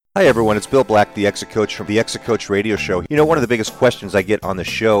Hi everyone, it's Bill Black, the Exit Coach from the Exit Coach Radio Show. You know, one of the biggest questions I get on the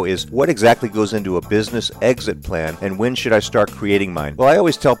show is what exactly goes into a business exit plan and when should I start creating mine? Well, I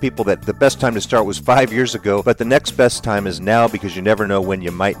always tell people that the best time to start was 5 years ago, but the next best time is now because you never know when you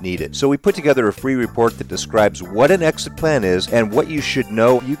might need it. So we put together a free report that describes what an exit plan is and what you should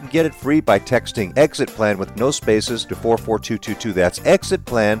know. You can get it free by texting exit plan with no spaces to 44222. That's exit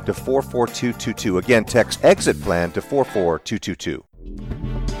plan to 44222. Again, text exit plan to 44222.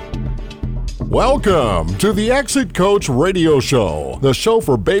 Welcome to the Exit Coach Radio Show, the show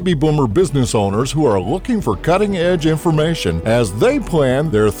for baby boomer business owners who are looking for cutting-edge information as they plan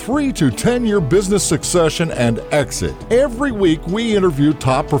their 3 to 10-year business succession and exit. Every week, we interview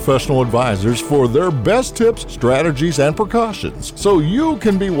top professional advisors for their best tips, strategies, and precautions so you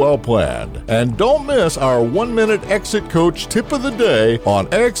can be well-planned. And don't miss our 1-minute Exit Coach tip of the day on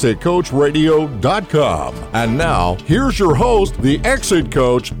exitcoachradio.com. And now, here's your host, the Exit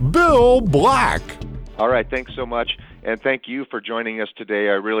Coach, Bill Black. All right, thanks so much, and thank you for joining us today.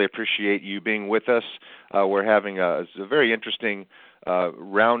 I really appreciate you being with us. We're having a very interesting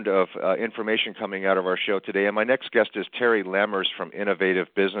round of information coming out of our show today, and my next guest is Terry Lammers from Innovative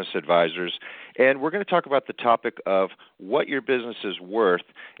Business Advisors, and we're going to talk about the topic of what your business is worth,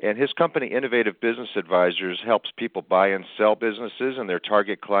 and his company, Innovative Business Advisors, helps people buy and sell businesses, and their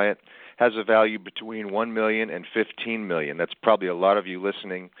target client has a value between $1 million and $15 million. That's probably a lot of you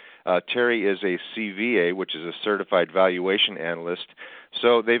listening. Terry is a CVA, which is a Certified Valuation Analyst.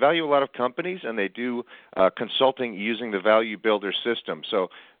 So they value a lot of companies, and they do consulting using the Value Builder system. So,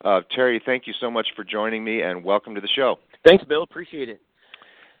 Terry, thank you so much for joining me, and welcome to the show. Thanks, Bill. Appreciate it.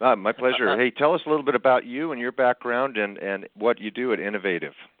 My pleasure. Hey, tell us a little bit about you and your background and what you do at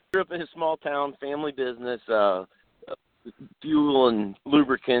Innovative. I grew up in a small town, family business, fuel and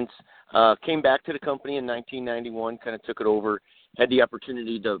lubricants. Came back to the company in 1991, kind of took it over, had the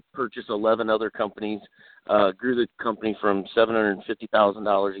opportunity to purchase 11 other companies, grew the company from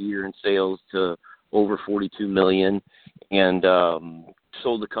 $750,000 a year in sales to over $42 million, and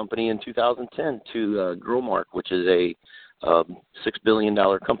sold the company in 2010 to Growmark, which is a $6 billion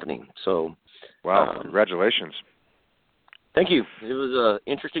company. So, wow, congratulations. Thank you. It was an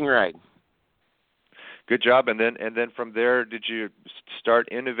interesting ride. Good job. And then from there, did you start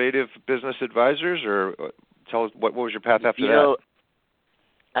Innovative Business Advisors, or tell us what was your path after that?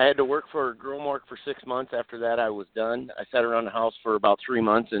 I had to work for Growmark for 6 months. After that, I was done. I sat around the house for about 3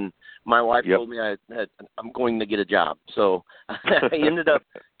 months, and my wife told me I'm going to get a job. So I ended up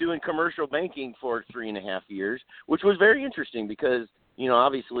doing commercial banking for 3.5 years, which was very interesting because,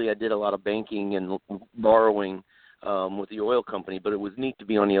 obviously I did a lot of banking and borrowing with the oil company, but it was neat to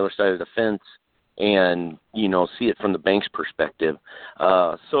be on the other side of the fence and, see it from the bank's perspective.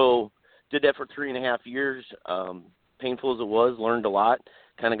 So did that for 3.5 years. Painful as it was, learned a lot,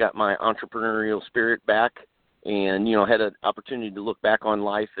 kind of got my entrepreneurial spirit back and, had an opportunity to look back on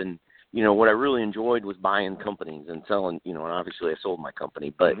life. And, what I really enjoyed was buying companies and selling, and obviously I sold my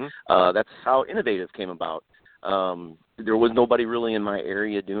company. But that's how Innovative came about. There was nobody really in my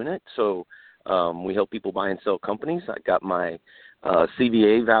area doing it. So we help people buy and sell companies. I got my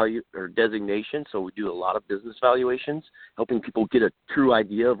CVA value or designation, so we do a lot of business valuations, helping people get a true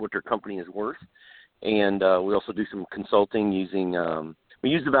idea of what their company is worth. And we also do some consulting using we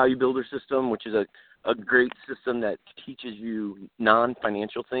use the Value Builder system, which is a great system that teaches you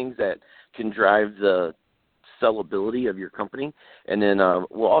non-financial things that can drive the sellability of your company. And then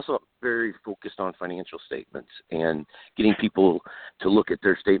we're also very focused on financial statements and getting people to look at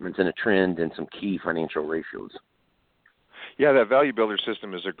their statements in a trend and some key financial ratios. Yeah, that Value Builder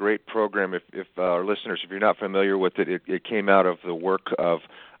system is a great program. If our listeners, if you're not familiar with it, it came out of the work of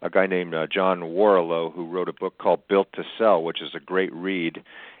a guy named John Warrillow, who wrote a book called Built to Sell, which is a great read.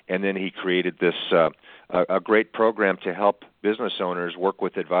 And then he created this a great program to help business owners work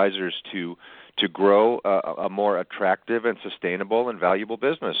with advisors to grow a more attractive and sustainable and valuable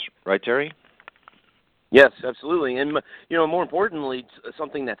business. Right, Terry? Yes, absolutely. And, more importantly,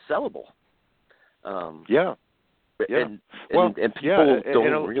 something that's sellable. Yeah. And people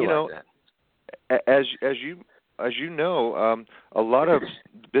don't realize that. As you know, a lot of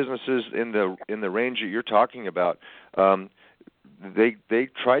businesses in the range that you're talking about, they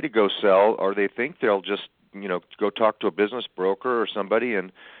try to go sell, or they think they'll just go talk to a business broker or somebody,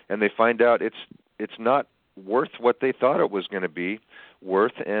 and they find out it's not worth what they thought it was going to be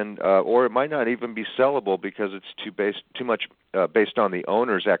worth, and or it might not even be sellable because it's too much based on the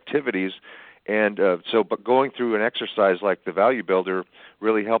owner's activities. And but going through an exercise like the Value Builder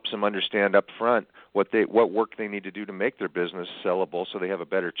really helps them understand up front what work they need to do to make their business sellable, so they have a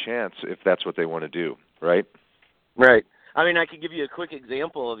better chance if that's what they want to do. Right? Right. I mean, I could give you a quick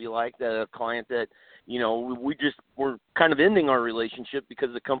example of a client that, we're kind of ending our relationship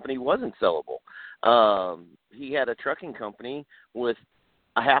because the company wasn't sellable. He had a trucking company with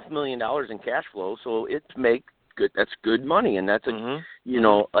 $500,000 in cash flow, so that's good money, and that's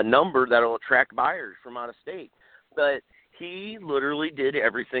a number that'll attract buyers from out of state. But he literally did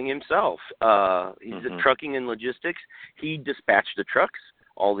everything himself. He's in trucking and logistics. He dispatched the trucks.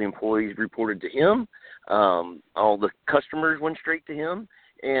 All the employees reported to him. All the customers went straight to him.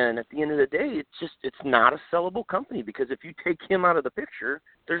 And at the end of the day, it's not a sellable company, because if you take him out of the picture,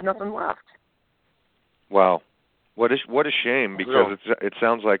 there's nothing left. Wow. What a shame, because it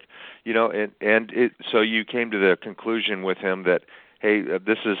sounds like, so you came to the conclusion with him that, hey,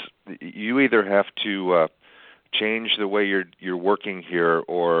 you either have to change the way you're working here,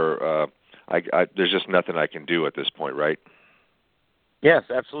 or there's just nothing I can do at this point, right? Yes,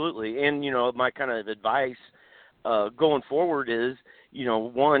 absolutely. And, my kind of advice going forward is,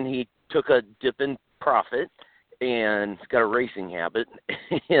 one, he took a dip in profit and he's got a racing habit,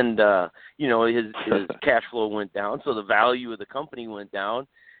 and, his cash flow went down, so the value of the company went down.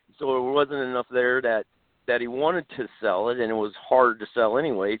 So it wasn't enough there that he wanted to sell it, and it was hard to sell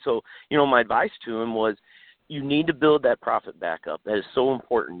anyway. So, my advice to him was, you need to build that profit back up. That is so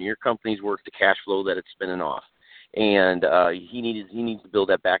important. Your company's worth the cash flow that it's spinning off. And he needs to build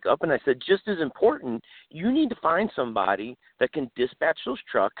that back up. And I said, just as important, you need to find somebody that can dispatch those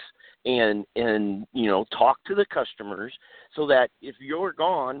trucks and talk to the customers, so that if you're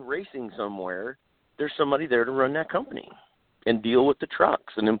gone racing somewhere, there's somebody there to run that company and deal with the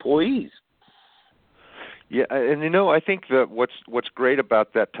trucks and employees. Yeah, and I think that what's great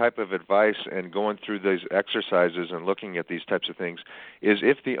about that type of advice and going through these exercises and looking at these types of things is,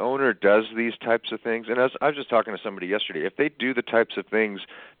 if the owner does these types of things, and as I was just talking to somebody yesterday, if they do the types of things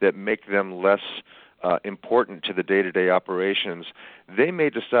that make them less important to the day-to-day operations, they may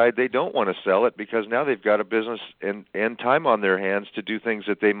decide they don't want to sell it, because now they've got a business and time on their hands to do things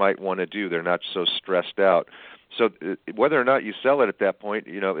that they might want to do. They're not so stressed out. So whether or not you sell it at that point,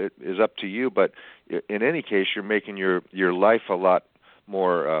 it is up to you. But in any case, you're making your life a lot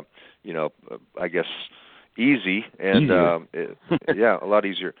more, I guess, easy, and a lot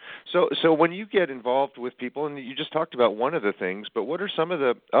easier. So when you get involved with people, and you just talked about one of the things, but what are some of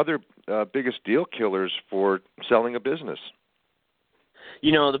the other biggest deal killers for selling a business?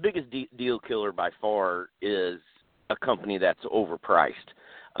 The biggest deal killer by far is a company that's overpriced.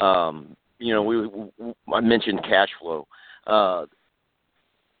 I mentioned cash flow.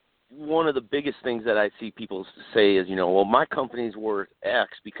 One of the biggest things that I see people say is, well, my company's worth X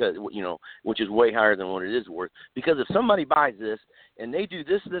because, which is way higher than what it is worth. Because if somebody buys this and they do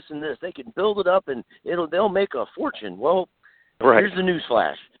this, this, and this, they can build it up and they'll make a fortune. Well, Here's the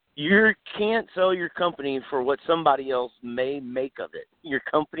newsflash. You can't sell your company for what somebody else may make of it. Your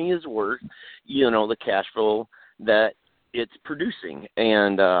company is worth, the cash flow that it's producing.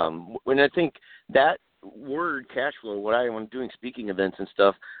 And when I think that word cash flow, when I'm doing speaking events and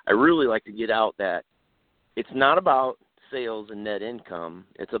stuff, I really like to get out that it's not about sales and net income.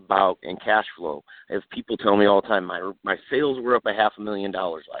 It's about cash flow. I have people tell me all the time, my sales were up $500,000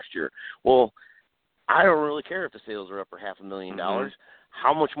 last year. Well, I don't really care if the sales are up $500,000. Mm-hmm.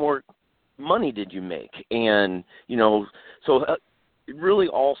 How much more money did you make? And, so it really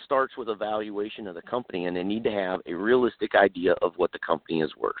all starts with a valuation of the company, and they need to have a realistic idea of what the company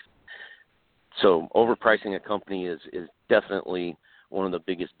is worth. So overpricing a company is definitely one of the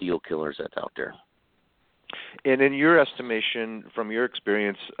biggest deal killers that's out there. And in your estimation, from your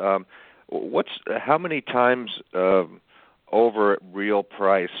experience, how many times over real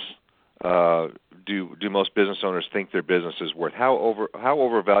price do most business owners think their business is worth? How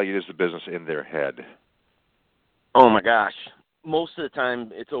overvalued is the business in their head? Oh my gosh. Most of the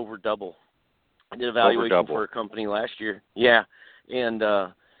time, it's over double. I did a valuation for a company last year. Yeah, and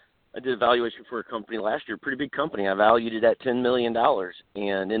I did a valuation for a company last year, pretty big company. I valued it at $10 million.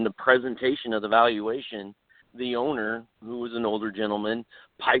 And in the presentation of the valuation, the owner, who was an older gentleman,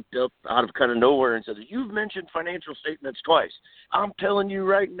 piped up out of kind of nowhere and said, "You've mentioned financial statements twice. I'm telling you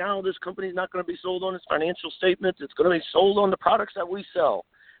right now, this company's not going to be sold on its financial statements. It's going to be sold on the products that we sell."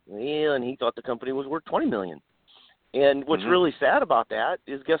 And he thought the company was worth $20 million. And what's really sad about that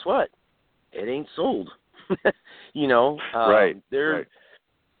is, guess what? It ain't sold. Right.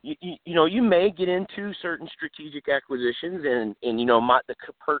 You may get into certain strategic acquisitions, and the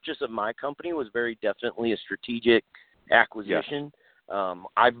purchase of my company was very definitely a strategic acquisition. Yes.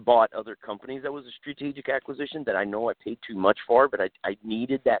 I've bought other companies that was a strategic acquisition that I know I paid too much for, but I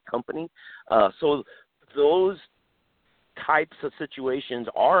needed that company. So those types of situations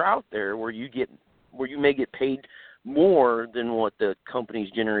are out there where you may get paid more than what the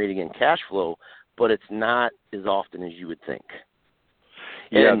company's generating in cash flow, but it's not as often as you would think.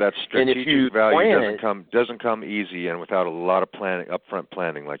 Yeah, that strategic value doesn't come easy and without a lot of planning, upfront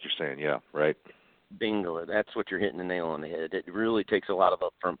planning, like you're saying. Yeah, right. Bingo. That's what you're hitting the nail on the head. It really takes a lot of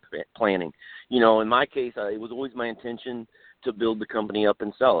upfront planning. You know, in my case, it was always my intention to build the company up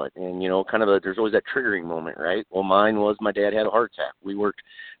and sell it. And, you know, there's always that triggering moment, right? Well, mine was my dad had a heart attack. We worked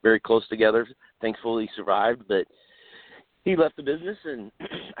very close together. Thankfully, he survived, but he left the business, and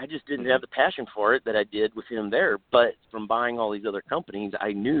I just didn't have the passion for it that I did with him there. But from buying all these other companies,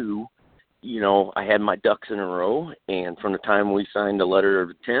 I knew, you know, I had my ducks in a row. And from the time we signed a letter of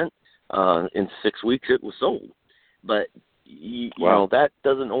intent, in 6 weeks it was sold. But, you know, that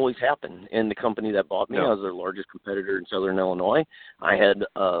doesn't always happen. And the company that bought me, I was their largest competitor in Southern Illinois. I had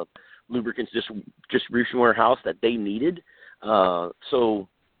a lubricants distribution warehouse that they needed. So,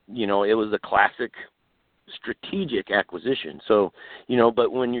 you know, it was a classic strategic acquisition. So, you know,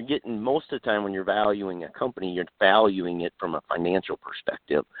 but when you're getting, most of the time when you're valuing a company, you're valuing it from a financial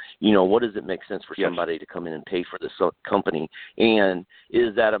perspective. You know, what does it make sense for somebody to come in and pay for this company? And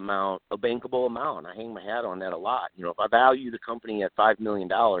is that amount a bankable amount? I hang my hat on that a lot. You know, if I value the company at $5 million,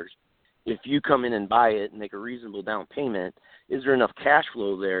 if you come in and buy it and make a reasonable down payment, is there enough cash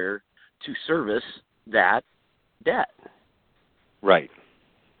flow there to service that debt? Right.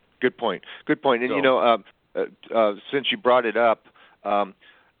 Good point. Good point. And, so, you know, since you brought it up,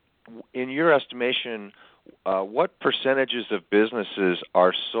 in your estimation, what percentages of businesses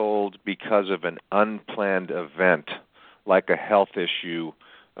are sold because of an unplanned event, like a health issue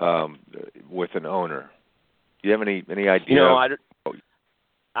with an owner? Do you have any idea? You know,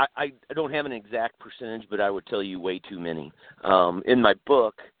 I don't have an exact percentage, but I would tell you way too many. In my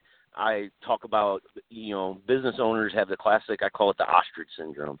book, I talk about, you know, business owners have the classic, I call it the ostrich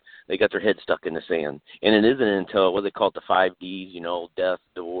syndrome. They got their head stuck in the sand. And it isn't until what they call it the 5 Ds, you know, death,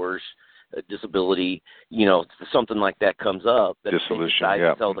 divorce, disability, you know, something like that comes up that they decide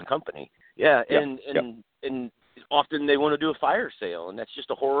to sell the company. Yeah, and often they want to do a fire sale, and that's just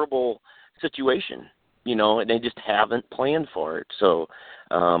a horrible situation, you know, and they just haven't planned for it. So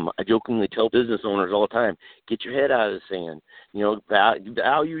I jokingly tell business owners all the time, get your head out of the sand. You know,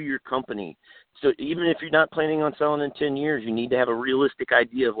 value your company. So even if you're not planning on selling in 10 years, you need to have a realistic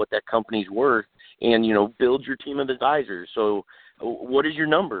idea of what that company's worth and, you know, build your team of advisors. So what is your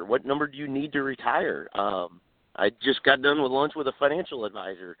number? What number do you need to retire? I just got done with lunch with a financial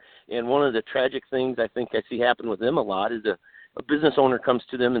advisor, and one of the tragic things I think I see happen with them a lot is a business owner comes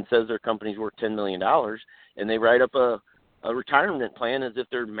to them and says their company's worth $10 million, and they write up a retirement plan as if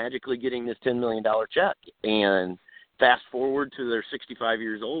they're magically getting this $10 million check. And fast forward to they're 65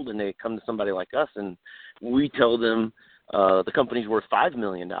 years old, and they come to somebody like us, and we tell them the company's worth $5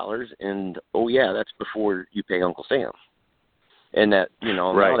 million, and, oh, yeah, that's before you pay Uncle Sam. And that, you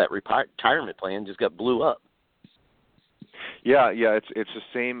know, now that retirement plan just got blew up. Yeah, it's the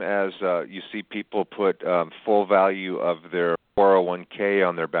same as you see people put full value of their 401k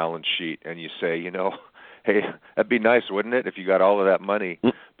on their balance sheet, and you say, you know, hey, that'd be nice, wouldn't it, if you got all of that money?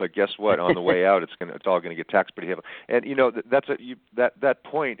 But guess what? On the way out, it's all going to get taxed pretty heavily. And you know, that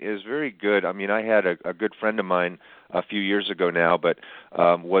point is very good. I mean, I had a good friend of mine a few years ago now, but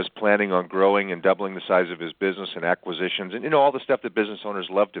was planning on growing and doubling the size of his business and acquisitions, and you know, all the stuff that business owners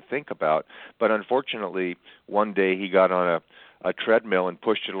love to think about. But unfortunately, one day he got on a treadmill and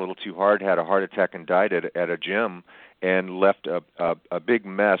pushed it a little too hard, had a heart attack, and died at a gym, and left a big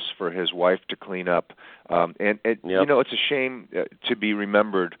mess for his wife to clean up. You know, it's a shame to be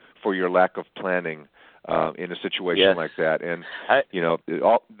remembered for your lack of planning in a situation like that. And you know,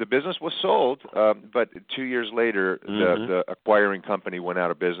 the business was sold, but 2 years later, the acquiring company went out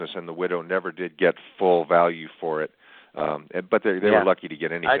of business, and the widow never did get full value for it. But they were lucky to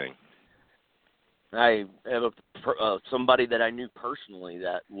get anything. I have somebody that I knew personally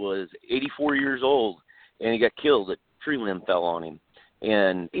that was 84 years old, and he got killed. A tree limb fell on him.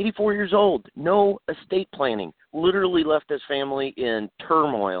 And 84 years old, no estate planning, literally left his family in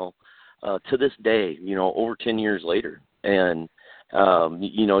turmoil to this day, you know, over 10 years later. And,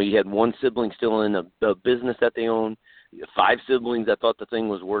 you know, you had one sibling still in a business that they own, 5 siblings that thought the thing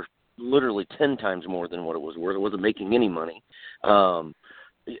was worth literally 10 times more than what it was worth. It wasn't making any money.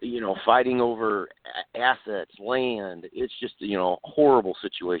 You know, fighting over assets, land. It's just, you know, a horrible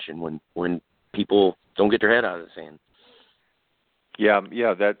situation when people don't get their head out of the sand. Yeah,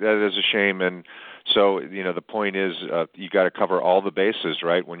 that is a shame. And so, you know, the point is you got to cover all the bases,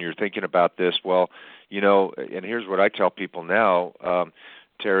 right, when you're thinking about this. Well, you know, and here's what I tell people now,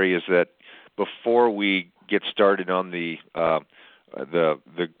 Terry, is that before we get started on the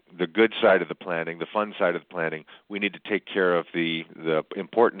the good side of the planning, the fun side of the planning. We need to take care of the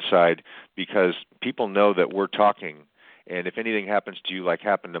important side, because people know that we're talking. And if anything happens to you, like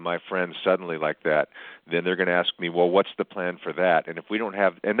happened to my friend suddenly like that, then they're going to ask me, well, what's the plan for that? And if we don't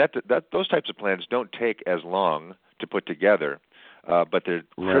have, and that those types of plans don't take as long to put together, but they're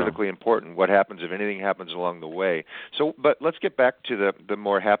critically important. What happens if anything happens along the way? So, but let's get back to the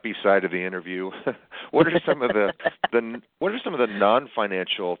more happy side of the interview. What are some of the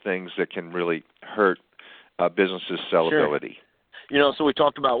non-financial things that can really hurt businesses' sellability? Sure. So we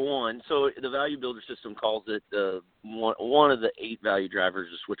talked about one. So the Value Builder system calls it one of the 8 value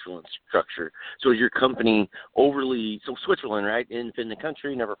drivers of Switzerland structure. So is your company so Switzerland, right, independent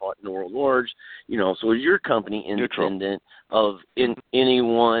country, never fought in the world wars, so is your company independent of any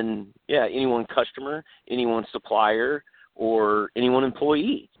one customer, any one supplier, or any one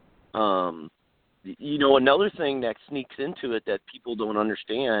employee? Another thing that sneaks into it that people don't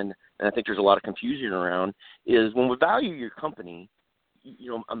understand, and I think there's a lot of confusion around, is when we value your company,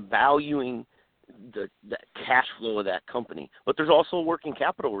 I'm valuing the cash flow of that company, but there's also working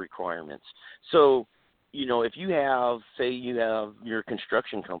capital requirements. So, if you have, say, your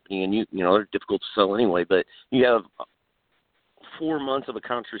construction company, and they're difficult to sell anyway, but you have 4 months of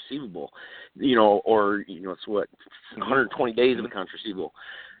accounts receivable, it's 120 days of accounts receivable.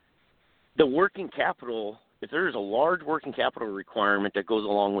 The working capital, if there is a large working capital requirement that goes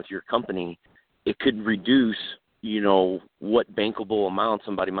along with your company, it could reduce what bankable amount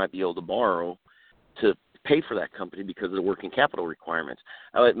somebody might be able to borrow to pay for that company because of the working capital requirements.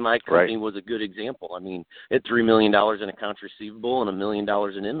 My company was a good example. I mean, it had $3 million in accounts receivable and $1 million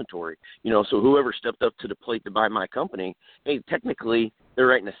in inventory. So whoever stepped up to the plate to buy my company, hey, technically they're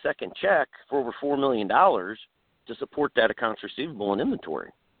writing a second check for over $4 million to support that accounts receivable and inventory.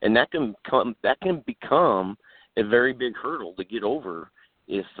 And that can become a very big hurdle to get over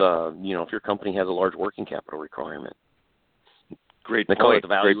if your company has a large working capital requirement. Great they point. Call it the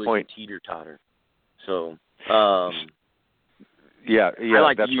valuation Great point. teeter-totter. So, I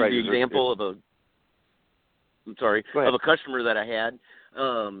like that's to use right. the example of a customer that I had.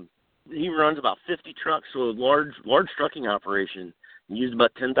 He runs about 50 trucks, so a large trucking operation. He used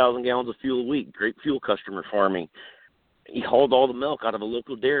about 10,000 gallons of fuel a week. Great fuel customer for me. He hauled all the milk out of a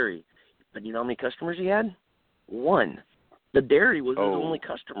local dairy. But you know how many customers he had? One. The dairy was his only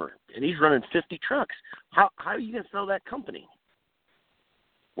customer, and he's running 50 trucks. How are you going to sell that company?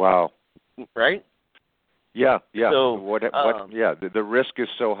 Wow. Right? Yeah. So, the risk is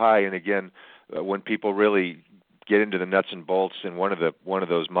so high, and again, when people really get into the nuts and bolts, and one of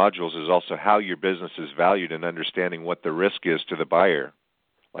those modules is also how your business is valued and understanding what the risk is to the buyer,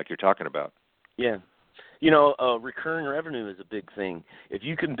 like you're talking about. Yeah. Recurring revenue is a big thing. If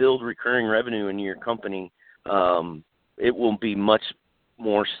you can build recurring revenue in your company, it will be much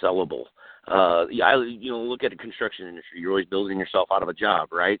more sellable. Look at the construction industry. You're always building yourself out of a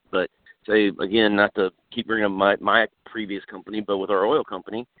job, right? But say, again, not to keep bringing up my previous company, but with our oil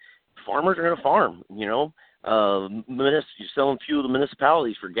company, farmers are going to farm, you're selling fuel to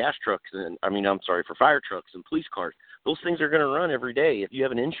municipalities for gas trucks for fire trucks and police cars. Those things are going to run every day. If you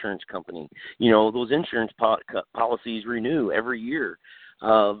have an insurance company, those insurance policies renew every year,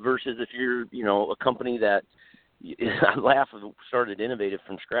 versus if you're, a company that, I laugh, started innovative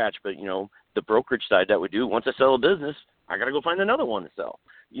from scratch, but, the brokerage side that we do, once I sell a business, I got to go find another one to sell,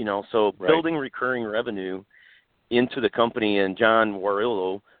 so building recurring revenue into the company, and John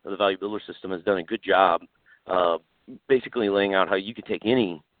Warillo of the Value Builder System has done a good job basically laying out how you could take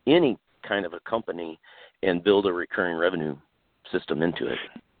any kind of a company and build a recurring revenue system into it.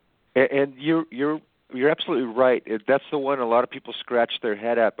 And you're absolutely right. That's the one a lot of people scratch their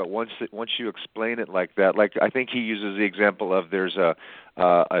head at. But once you explain it like that, like I think he uses the example of there's a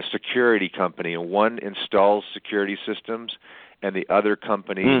security company, and one installs security systems, and the other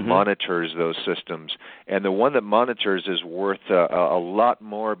company monitors those systems. And the one that monitors is worth a lot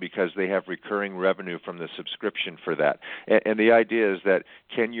more because they have recurring revenue from the subscription for that. And the idea is that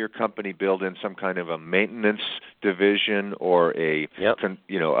can your company build in some kind of a maintenance division or can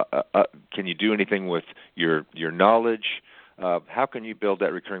you do anything with your knowledge? How can you build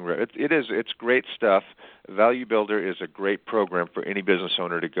that recurring revenue? It's great stuff. Value Builder is a great program for any business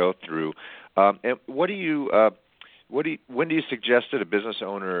owner to go through. And when do you suggest that a business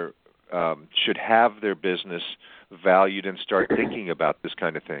owner should have their business valued and start thinking about this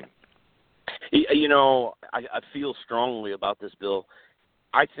kind of thing? I feel strongly about this, Bill.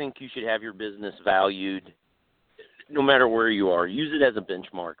 I think you should have your business valued no matter where you are, use it as a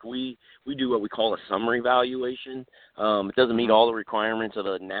benchmark. We do what we call a summary valuation. It doesn't meet all the requirements of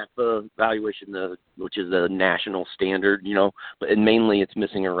a NAPA valuation, which is a national standard, but mainly it's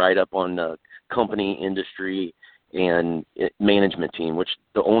missing a write-up on the company, industry, and management team, which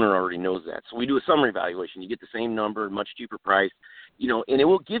the owner already knows that. So we do a summary valuation. You get the same number, much cheaper price, and it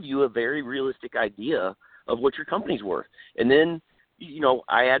will give you a very realistic idea of what your company's worth. And then,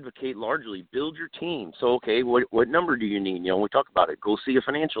 I advocate largely build your team. So, okay, what number do you need? We talk about it. Go see a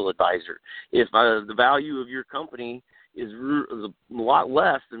financial advisor. If the value of your company is a lot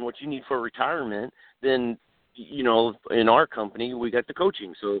less than what you need for retirement, then, in our company, we got the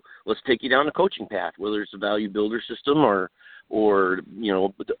coaching. So let's take you down the coaching path, whether it's a value builder system or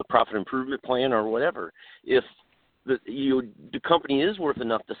a profit improvement plan or whatever. If the company is worth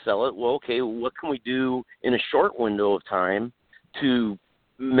enough to sell it, well, okay, what can we do in a short window of time to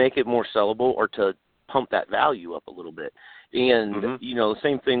make it more sellable or to pump that value up a little bit? And, the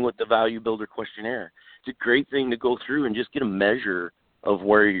same thing with the value builder questionnaire. It's a great thing to go through and just get a measure of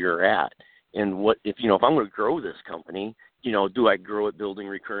where you're at. And what if I'm going to grow this company, do I grow it building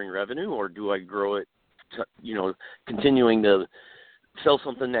recurring revenue, or do I grow it, continuing to sell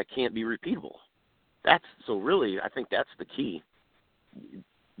something that can't be repeatable? So really, I think that's the key.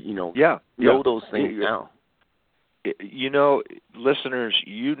 Know those things now. Listeners,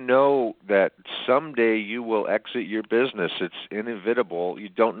 that someday you will exit your business. It's inevitable. You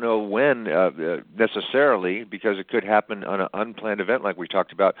don't know when necessarily, because it could happen on an unplanned event like we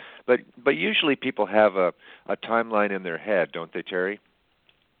talked about. But usually people have a timeline in their head, don't they, Terry?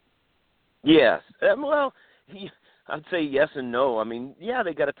 Yes. Well, I'd say yes and no. I mean, yeah,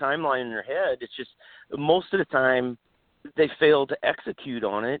 they got a timeline in their head. It's just most of the time they fail to execute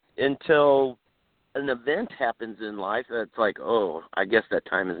on it until an event happens in life that's like, oh, I guess that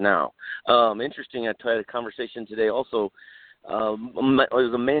time is now. Interesting, I had a conversation today also. It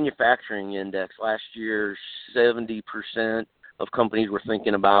was a manufacturing index. Last year, 70% of companies were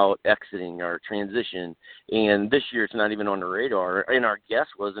thinking about exiting or transition. And this year, it's not even on the radar. And our guess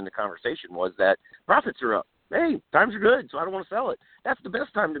was in the conversation was that profits are up. Hey, times are good, so I don't want to sell it. That's the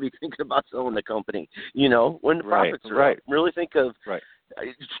best time to be thinking about selling the company, when the profits are up. Really think of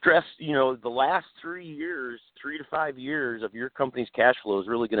stress, the last 3 to 5 years of your company's cash flow is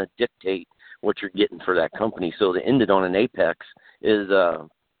really going to dictate what you're getting for that company. So to end it on an apex is an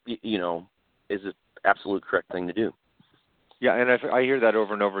absolute correct thing to do. Yeah, and I hear that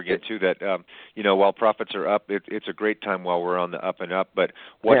over and over again, too, that, while profits are up, it's a great time while we're on the up and up. But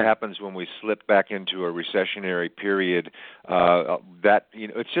what happens when we slip back into a recessionary period,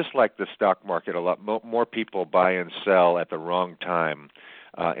 it's just like the stock market. A lot more people buy and sell at the wrong time.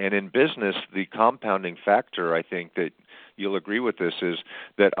 And in business, the compounding factor, I think that you'll agree with this, is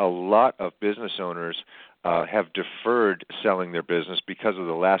that a lot of business owners have deferred selling their business because of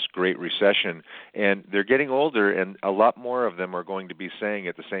the last great recession, and they're getting older, and a lot more of them are going to be saying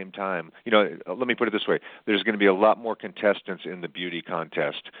at the same time, let me put it this way, there's going to be a lot more contestants in the beauty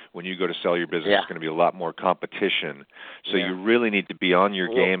contest. When you go to sell your business, there's going to be a lot more competition. So you really need to be on your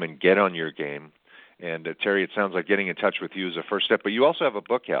game and get on your game. And Terry, it sounds like getting in touch with you is the first step. But you also have a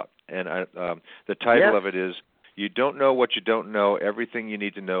book out, and the title of it is You Don't Know What You Don't Know, Everything You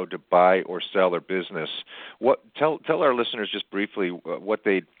Need to Know to Buy or Sell a Business. Tell our listeners just briefly why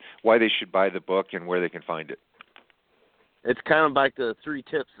they should buy the book and where they can find it. It's kind of like the 3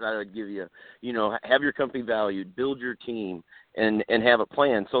 tips that I would give you. Have your company valued, build your team, and have a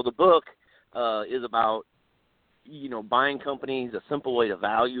plan. So the book is about buying companies, a simple way to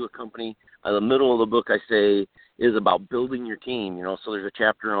value a company. The middle of the book, I say, is about building your team. So there's a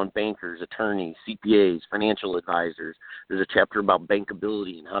chapter on bankers, attorneys, CPAs, financial advisors. There's a chapter about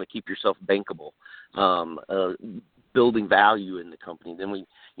bankability and how to keep yourself bankable, building value in the company. Then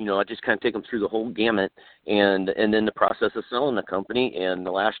I just kind of take them through the whole gamut, and then the process of selling the company. And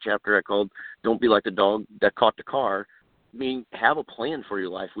the last chapter I called "Don't Be Like the Dog That Caught the Car." Have a plan for your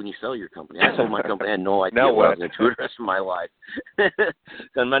life when you sell your company. I sold my company. I had no idea what I was going to do the rest of my life.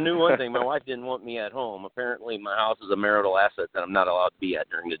 And I knew one thing. My wife didn't want me at home. Apparently, my house is a marital asset that I'm not allowed to be at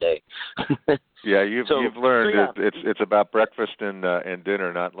during the day. Yeah, you've learned it's about breakfast and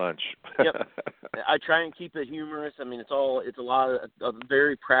dinner, not lunch. Yep. I try and keep it humorous. It's a lot of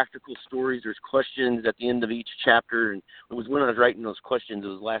very practical stories. There's questions at the end of each chapter, and it was when I was writing those questions. It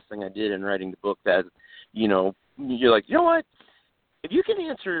was the last thing I did in writing the book that, you're like, what? If you can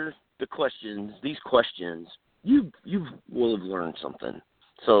answer these questions, you will have learned something.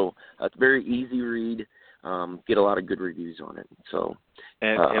 So it's a very easy read. get a lot of good reviews on it. So,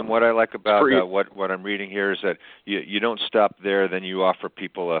 and what I like about what I'm reading here is that you don't stop there. Then you offer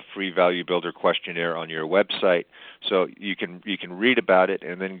people a free Value Builder questionnaire on your website, so you can read about it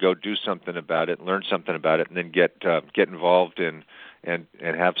and then go do something about it, learn something about it, and then get involved in and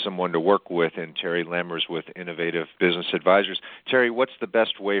have someone to work with. And Terry Lammers with Innovative Business Advisors. Terry, what's the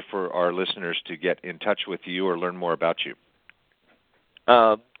best way for our listeners to get in touch with you or learn more about you?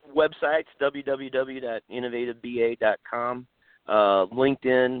 Websites, www.innovativeba.com.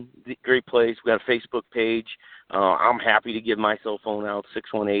 LinkedIn, great place. We got a Facebook page. I'm happy to give my cell phone out,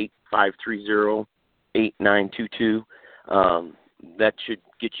 618-530-8922. That should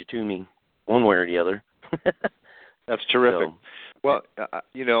get you to me one way or the other. That's terrific. Well,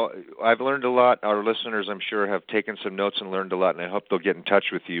 I've learned a lot. Our listeners, I'm sure, have taken some notes and learned a lot, and I hope they'll get in touch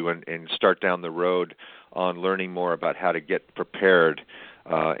with you and start down the road on learning more about how to get prepared.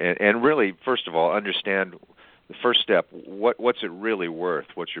 And really, first of all, understand the first step, what's it really worth?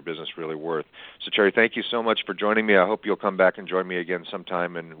 What's your business really worth? So, Terry, thank you so much for joining me. I hope you'll come back and join me again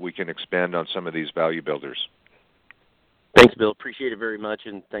sometime, and we can expand on some of these value builders. Thanks, Bill. Appreciate it very much,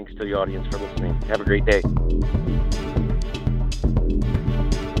 and thanks to the audience for listening. Have a great day.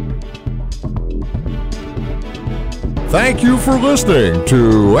 Thank you for listening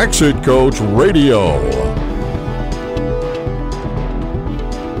to Exit Coach Radio.